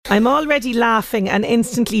I'm already laughing and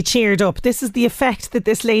instantly cheered up. This is the effect that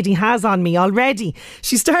this lady has on me already.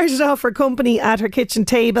 She started off her company at her kitchen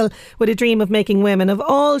table with a dream of making women of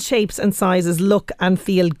all shapes and sizes look and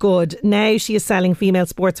feel good. Now she is selling female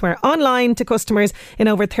sportswear online to customers in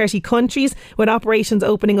over 30 countries, with operations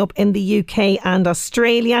opening up in the UK and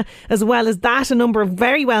Australia. As well as that, a number of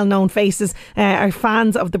very well-known faces are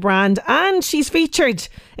fans of the brand, and she's featured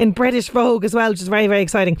in British Vogue as well, which is very, very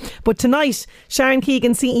exciting. But tonight, Sharon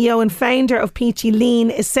Keegan, CEO and founder of Peachy Lean,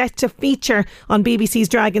 is set to feature on BBC's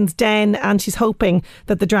Dragon's Den, and she's hoping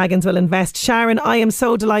that the Dragons will invest. Sharon, I am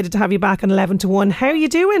so delighted to have you back on 11 to 1. How are you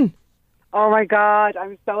doing? Oh my God,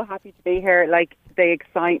 I'm so happy to be here. Like, the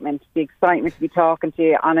excitement to be talking to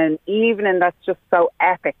you on an evening that's just so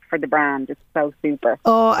epic for the brand. It's so super.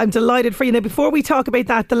 Oh, I'm delighted for you. Now, before we talk about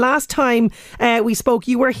that, the last time we spoke,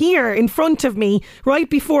 you were here in front of me right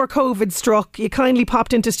before COVID struck. You kindly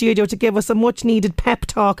popped into studio to give us a much needed pep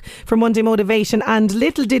talk for Monday Motivation, and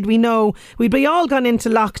little did we know we'd be all gone into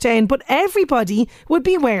lockdown, but everybody would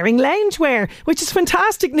be wearing loungewear, which is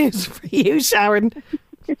fantastic news for you, Sharon.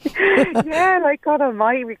 Yeah, like, God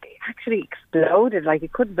almighty, we actually exploded. Like, you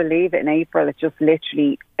couldn't believe it in April. It just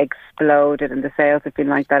literally exploded, and the sales have been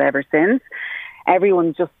like that ever since.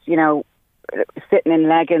 Everyone's just, sitting in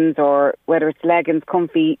leggings, or whether it's leggings,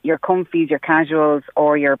 your comfies, your casuals,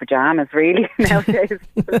 or your pyjamas, really, nowadays.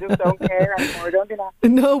 People just don't care anymore, don't they?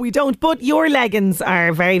 No, we don't. But your leggings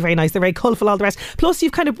are very, very nice. They're very colourful, all the rest. Plus,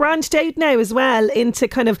 you've kind of branched out now as well into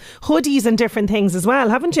kind of hoodies and different things as well,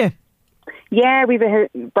 haven't you? Yeah, we've a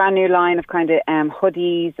brand new line of kind of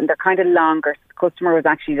hoodies, and they're kind of longer. The customer was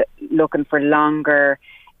actually looking for longer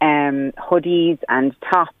hoodies and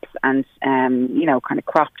tops and, kind of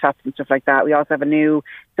crop tops and stuff like that. We also have a new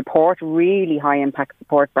really high impact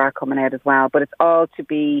support bra coming out as well. But it's all to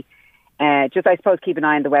be just, I suppose, keep an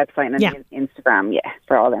eye on the website and on Instagram,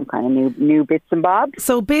 for all them kind of new bits and bobs.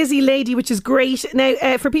 So busy lady, which is great. Now,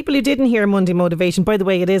 for people who didn't hear Monday Motivation, by the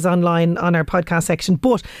way, it is online on our podcast section,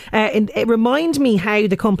 but it remind me how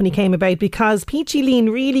the company came about, because Peachy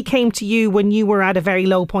Lean really came to you when you were at a very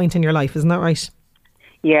low point in your life, isn't that right?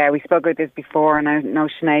 Yeah, we spoke about this before, and I know,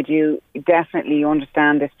 Sinead, you definitely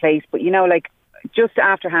understand this place, but just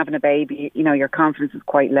after having a baby, your confidence is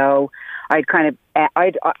quite low. I'd kind of,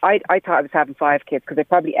 I thought I was having 5 kids, because I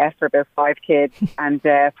probably asked for about 5 kids and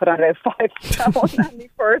put on about 5 stone, and my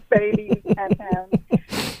first baby was 10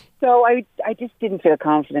 pounds. So I just didn't feel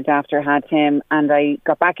confident after I had him, and I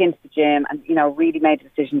got back into the gym and, really made a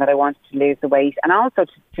decision that I wanted to lose the weight, and also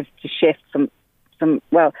to shift some,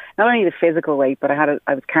 well, not only the physical weight, but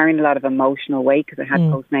I was carrying a lot of emotional weight because I had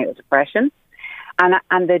postnatal depression.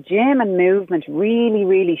 And the gym and movement really,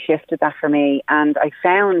 really shifted that for me. And I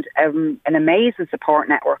found an amazing support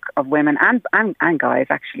network of women and guys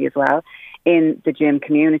actually as well in the gym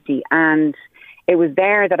community. And it was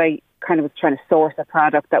there that I kind of was trying to source a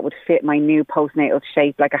product that would fit my new postnatal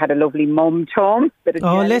shape. Like, I had a lovely mum tum.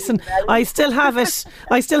 Oh, listen, I still have it.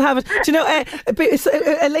 Do you know,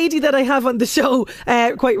 a lady that I have on the show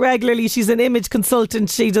quite regularly, she's an image consultant.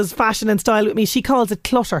 She does fashion and style with me. She calls it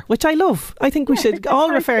clutter, which I love. I think we should all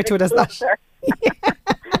refer to it as that. Yeah.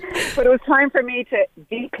 But it was time for me to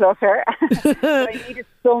declutter. But I needed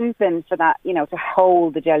something for that, to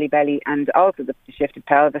hold the jelly belly and also the shifted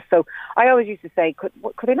pelvis. So I always used to say,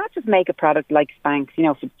 could I not just make a product like Spanx,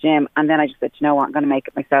 for the gym? And then I just said, you know what, I'm going to make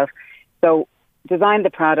it myself. So designed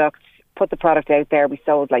the product, put the product out there. We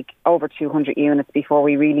sold over 200 units before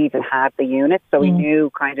we really even had the units. So we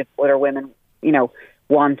knew kind of other women,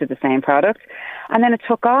 wanted the same product. And then it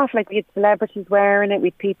took off. We had celebrities wearing it,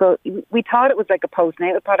 with people. We thought it was like a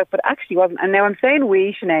postnatal product, but it actually wasn't. And now I'm saying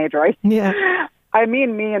we, Sinead, right? Yeah. I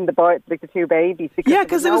mean, me and the boy, the 2 babies.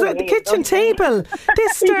 Because it was at the kitchen table.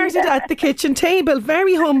 This started at the kitchen table,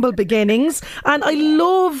 very humble beginnings. And I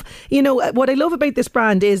love, what I love about this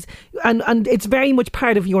brand is, and it's very much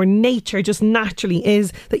part of your nature, just naturally,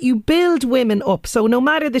 is that you build women up. So no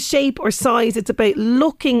matter the shape or size, it's about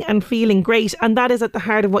looking and feeling great. And that is at the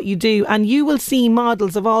heart of what you do. And you will see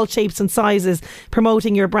models of all shapes and sizes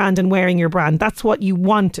promoting your brand and wearing your brand. That's what you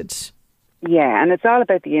wanted. Yeah, and it's all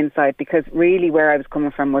about the inside, because really where I was coming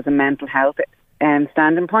from was a mental health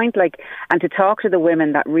standing point. And to talk to the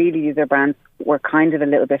women that really use their brands were kind of a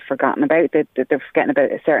little bit forgotten about, that they're forgetting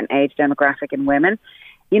about a certain age demographic in women.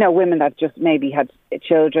 Women that just maybe had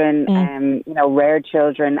children, rare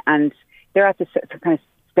children, and they're at this kind of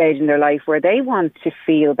stage in their life where they want to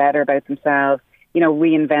feel better about themselves,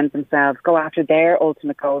 reinvent themselves, go after their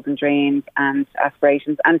ultimate goals and dreams and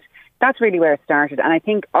aspirations. And that's really where it started. And I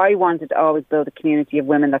think I wanted to always build a community of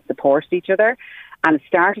women that supported each other. And it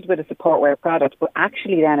started with a support wear product, but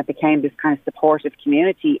actually then it became this kind of supportive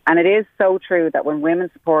community. And it is so true that when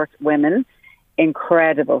women support women,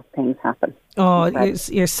 incredible things happen. Oh,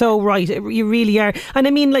 you're so right. You really are. And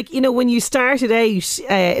I mean, like, you know, when you started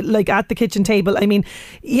out, like at the kitchen table, I mean,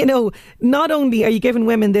 you know, not only are you giving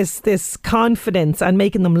women this confidence and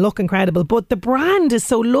making them look incredible, but the brand is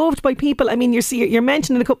so loved by people. I mean, you're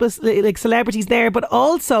mentioning a couple of like celebrities there, but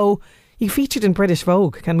also you featured in British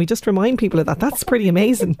Vogue. Can we just remind people of that? That's pretty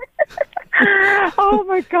amazing. Oh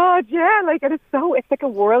my God, yeah, like, and it's like a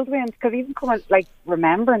whirlwind, because even like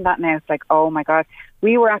remembering that now, it's like, oh my God,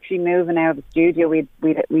 we were actually moving out of the studio. We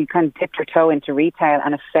kind of dipped our toe into retail,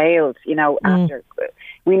 and it failed. You know, after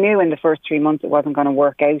we knew in the first 3 months it wasn't going to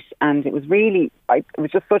work out, and it was really, it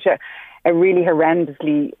was just such a really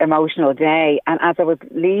horrendously emotional day. And as I was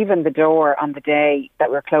leaving the door on the day that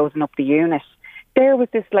we were closing up the unit, there was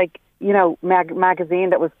this, like, you know, magazine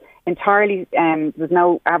that was entirely, there was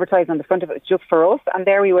no advertising on the front of it. It was just for us. And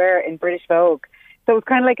there we were in British Vogue. So it was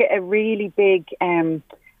kind of like a really big, I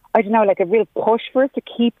don't know, like a real push for us to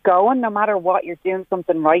keep going no matter what. You're doing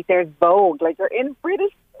something right. There's Vogue. Like, you're in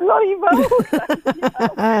British bloody Vogue.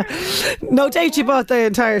 No doubt you bought the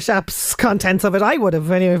entire shop's contents of it. I would have,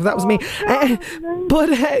 anyway, if that was me.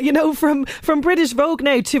 But you know, from British Vogue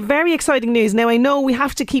now to very exciting news. Now, I know we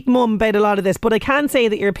have to keep mum about a lot of this, but I can say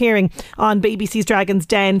that you're appearing on BBC's Dragon's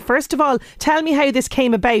Den. First of all, tell me how this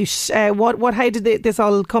came about. How did this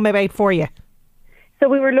all come about for you? So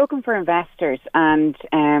we were looking for investors, and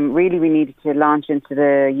really we needed to launch into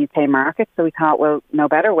the UK market. So we thought, well, no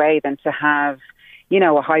better way than to have, you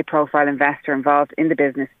know, a high-profile investor involved in the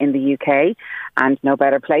business in the UK, and no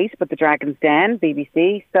better place but the Dragon's Den,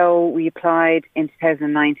 BBC. So we applied in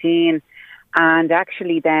 2019, and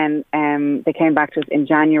actually then they came back to us in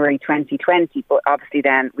January 2020. But obviously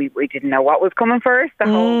then we didn't know what was coming first. The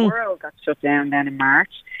whole world got shut down then in March.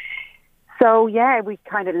 So yeah, we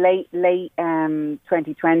kind of late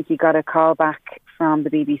 2020 got a call back from the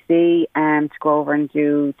BBC to go over and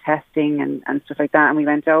do testing and stuff like that, and we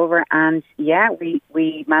went over, and yeah,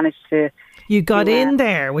 we managed to. You got in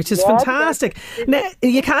there, which is fantastic. Now,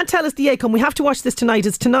 you can't tell us the outcome. We have to watch this tonight.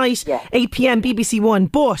 It's tonight, 8 p.m. BBC One.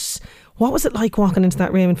 But what was it like walking into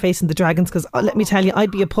that room and facing the dragons? Because let me tell you, I'd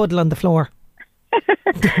be a puddle on the floor.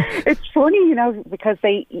 It's funny, you know, because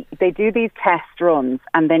they do these test runs,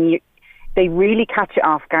 and then they really catch you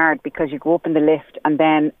off guard, because you go up in the lift and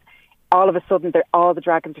then all of a sudden all the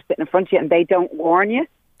dragons are sitting in front of you and they don't warn you.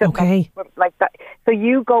 So okay. Like that. So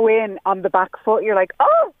you go in on the back foot, you're like,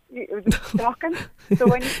 oh, it was shocking. So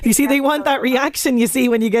when you see, they want that reaction, you see,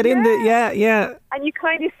 when you get in the, And you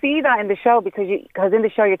kind of see that in the show, because in the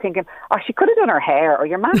show you're thinking, oh, she could have done her hair, or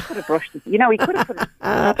your man could have brushed it. You know, he could have put his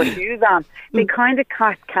proper shoes on. They kind of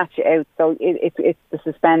catch you out. So it's the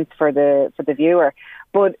suspense for the viewer.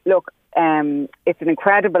 But look, it's an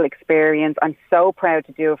incredible experience. I'm so proud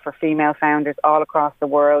to do it for female founders all across the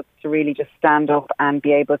world, to really just stand up and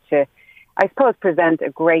be able to, I suppose, present a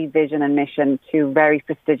great vision and mission to very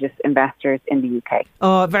prestigious investors in the UK.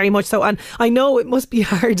 Oh, very much so. And I know it must be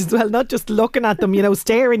hard as well, not just looking at them, you know,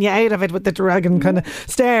 staring you out of it with the dragon kind of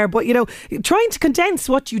stare, but, you know, trying to condense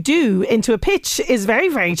what you do into a pitch is very,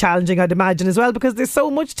 very challenging, I'd imagine, as well, because there's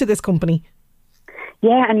so much to this company.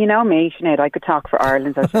 Yeah, and you know me, Sinead, I could talk for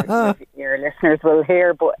Ireland, as your listeners will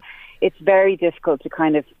hear, but it's very difficult to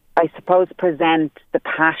kind of, I suppose, present the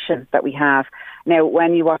passion that we have. Now,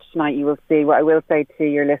 when you watch tonight, you will see, what I will say to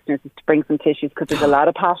your listeners is to bring some tissues, because there's a lot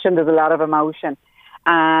of passion, there's a lot of emotion.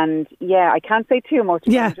 And yeah, I can't say too much.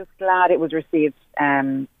 Yeah. I'm just glad it was received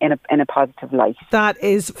in a positive light. That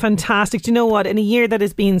is fantastic. Do you know what? In a year that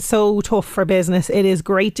has been so tough for business, it is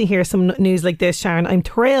great to hear some news like this, Sharon. I'm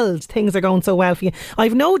thrilled things are going so well for you.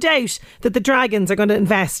 I've no doubt that the Dragons are going to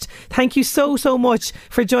invest. Thank you so much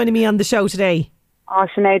for joining me on the show today. Oh,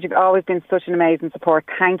 Sinead, you've always been such an amazing support.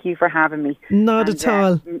 Thank you for having me. Not at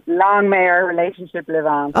all. Long may our relationship live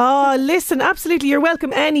on. Oh, listen, absolutely. You're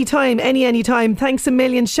welcome anytime, anytime. Thanks a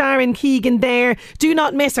million. Sharon Keegan there. Do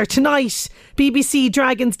not miss her tonight. BBC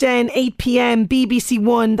Dragon's Den, 8 p.m, BBC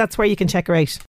One. That's where you can check her out.